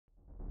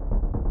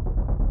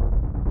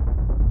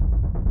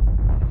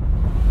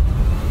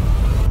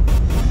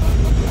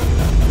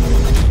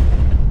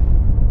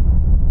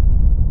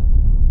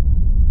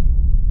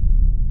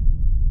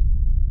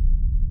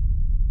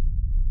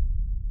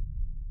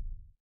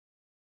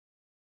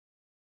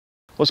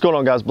What's going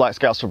on, guys? Black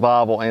Scout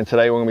Survival, and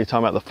today we're going to be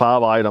talking about the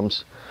 5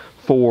 items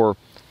for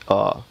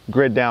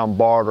grid down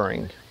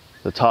bartering.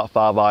 The top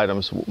 5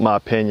 items, my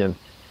opinion.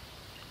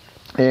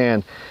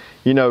 And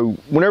you know,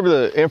 whenever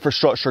the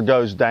infrastructure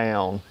goes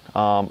down,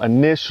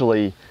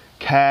 initially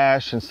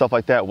cash and stuff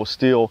like that will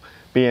still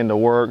be in the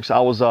works. I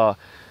was I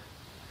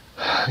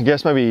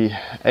guess maybe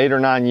 8 or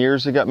 9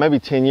 years ago, maybe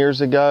 10 years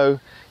ago,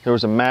 there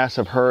was a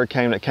massive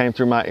hurricane that came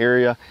through my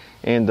area,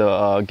 and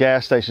the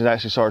gas stations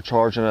actually started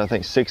charging, I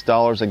think,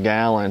 $6 a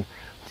gallon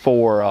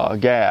for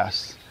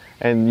gas.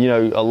 And you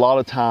know, a lot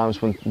of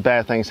times when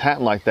bad things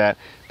happen like that,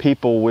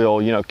 people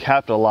will, you know,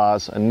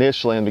 capitalize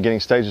initially in the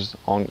beginning stages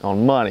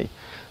on money.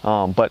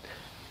 But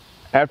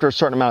after a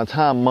certain amount of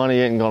time, money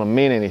isn't going to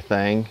mean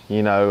anything.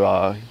 You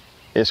know,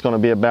 it's going to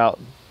be about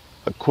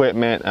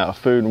equipment,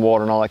 food and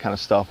water and all that kind of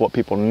stuff, what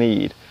people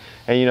need.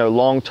 And you know,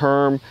 long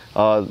term,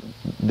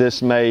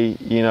 this may,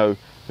 you know,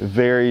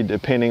 vary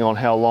depending on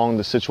how long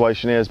the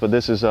situation is, but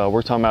this is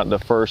we're talking about the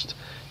first,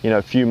 you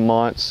know, few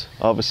months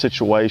of a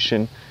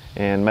situation,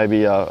 and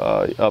maybe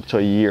up to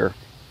a year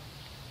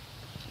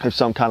if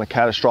some kind of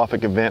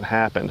catastrophic event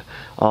happened.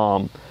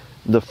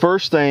 The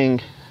first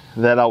thing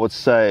that I would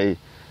say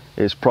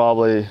is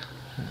probably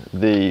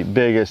the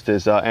biggest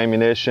is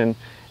ammunition,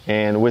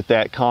 and with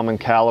that, common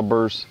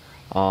calibers,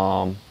 you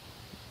know,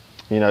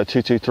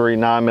 223,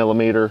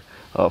 9mm,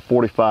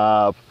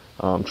 45,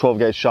 12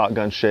 gauge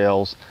shotgun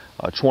shells,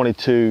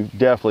 22,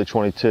 definitely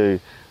 22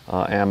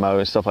 ammo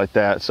and stuff like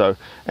that. So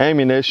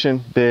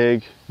ammunition,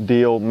 big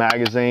deal.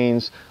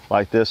 Magazines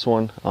like this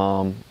one,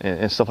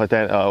 and stuff like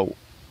that.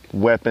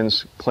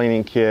 Weapons,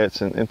 cleaning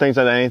kits, and things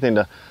like that. Anything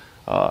to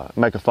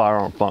make a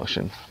firearm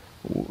function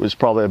is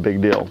probably a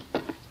big deal.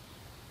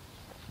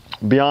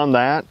 Beyond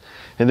that,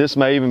 and this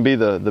may even be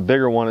the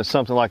bigger one, is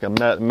something like a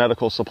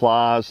medical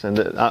supplies. And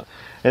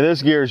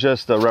this gear is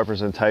just a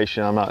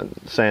representation. I'm not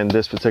saying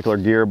this particular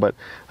gear, but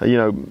you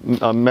know,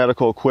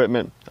 medical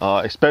equipment,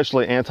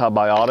 especially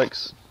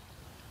antibiotics.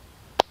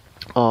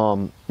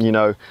 You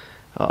know,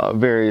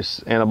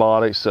 various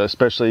antibiotics,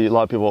 especially a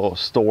lot of people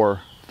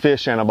store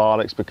fish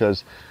antibiotics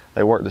because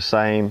they work the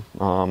same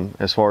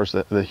as far as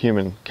the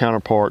human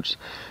counterparts.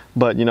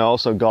 But you know,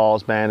 also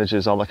gauze,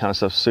 bandages, all that kind of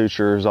stuff,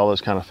 sutures, all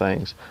those kind of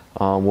things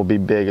will be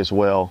big as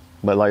well.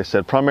 But like I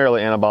said,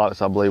 primarily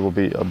antibiotics, I believe, will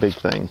be a big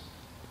thing.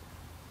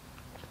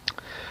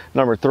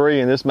 Number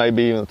 3, and this may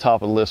be even the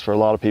top of the list for a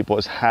lot of people,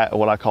 is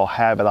what I call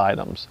habit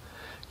items: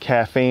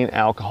 caffeine,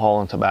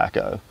 alcohol, and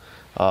tobacco.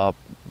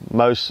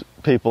 Most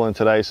people in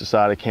today's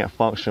society can't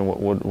function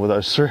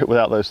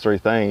without those 3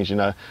 things. You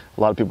know,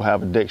 a lot of people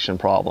have addiction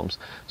problems,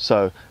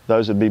 so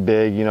those would be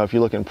big. You know, if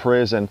you look in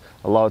prison,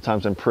 a lot of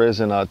times in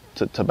prison,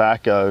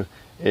 tobacco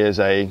is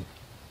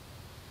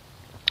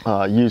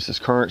used as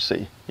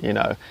currency. You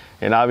know,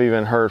 and I've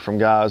even heard from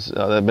guys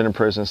that have been in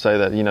prison say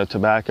that, you know,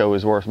 tobacco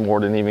is worth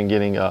more than even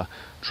getting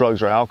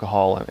drugs or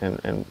alcohol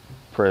in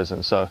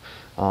prison. So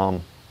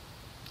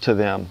to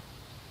them,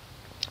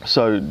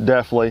 so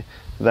definitely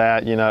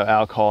that, you know,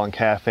 alcohol and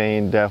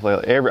caffeine,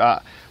 definitely.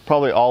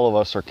 Probably all of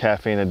us are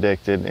caffeine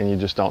addicted, and you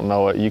just don't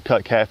know it. You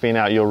cut caffeine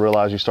out, you'll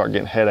realize you start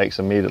getting headaches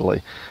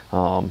immediately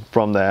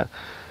from that.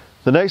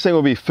 The next thing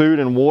will be food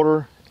and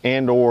water,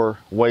 and or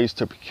ways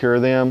to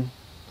procure them.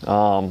 You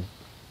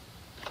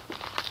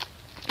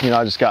know,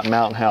 I just got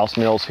Mountain House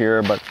meals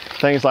here, but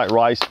things like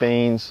rice,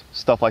 beans,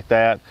 stuff like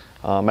that.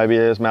 Maybe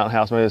it is Mountain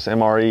House, maybe it's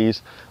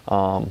MREs.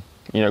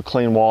 You know,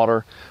 clean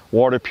water,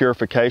 water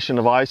purification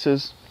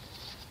devices.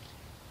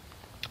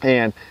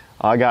 And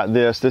I got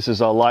this. This is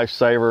a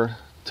lifesaver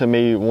to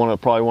me.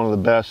 Probably one of the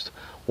best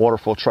water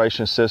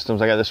filtration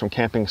systems. I got this from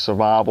Camping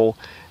Survival,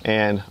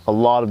 and a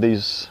lot of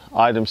these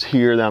items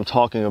here that I'm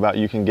talking about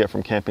you can get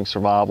from Camping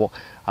Survival.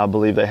 I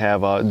believe they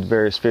have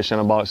various fish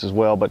antibiotics as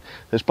well, but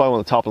this is probably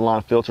one of the top of the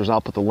line filters.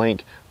 I'll put the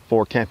link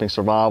for Camping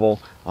Survival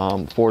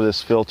for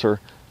this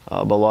filter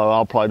below.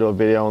 I'll probably do a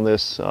video on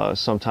this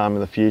sometime in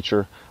the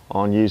future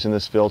on using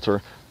this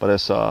filter, but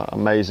it's an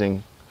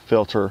amazing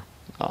filter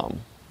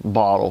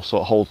bottle, so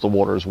it holds the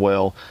water as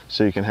well,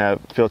 so you can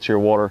filter your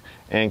water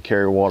and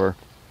carry water.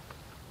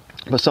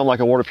 But something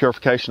like a water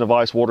purification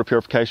device, water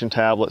purification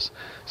tablets,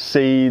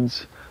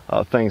 seeds,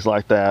 things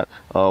like that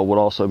would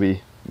also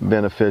be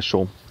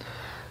beneficial.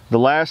 The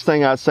last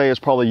thing I'd say is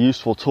probably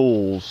useful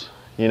tools.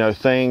 You know,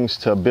 things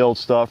to build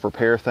stuff,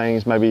 repair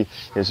things. Maybe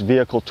it's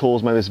vehicle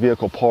tools, maybe it's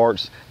vehicle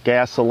parts,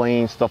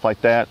 gasoline, stuff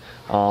like that.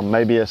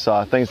 Maybe it's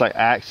things like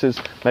axes,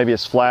 maybe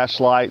it's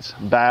flashlights,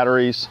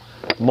 batteries,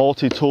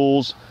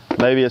 multi-tools.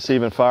 Maybe it's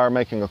even fire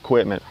making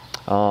equipment,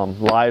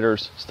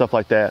 lighters, stuff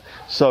like that.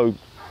 So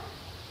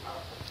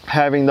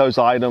having those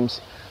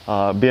items,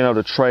 being able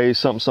to trade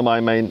something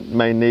somebody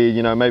may need,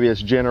 you know, maybe it's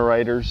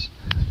generators,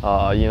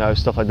 you know,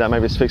 stuff like that.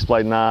 Maybe it's fixed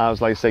blade knives,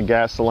 like I said,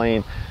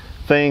 gasoline,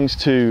 things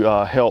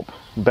to help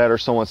better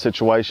someone's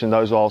situation.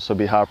 Those will also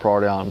be high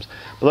priority items.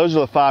 But those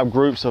are the 5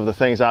 groups of the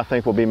things I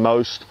think will be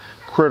most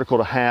critical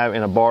to have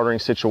in a bartering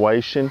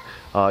situation.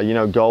 You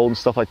know, gold and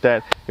stuff like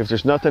that. If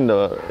there's nothing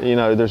to, you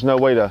know, there's no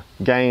way to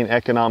gain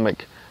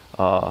economic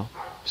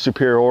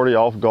superiority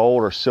off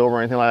gold or silver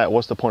or anything like that,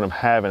 what's the point of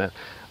having it?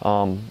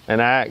 An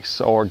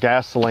axe or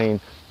gasoline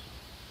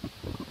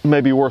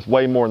may be worth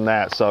way more than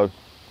that. So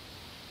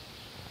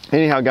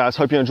anyhow, guys,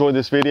 hope you enjoyed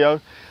this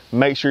video.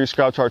 Make sure you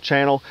subscribe to our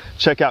channel.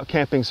 Check out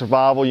Camping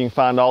Survival. You can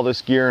find all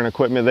this gear and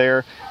equipment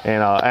there.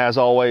 And as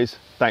always,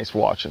 thanks for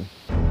watching.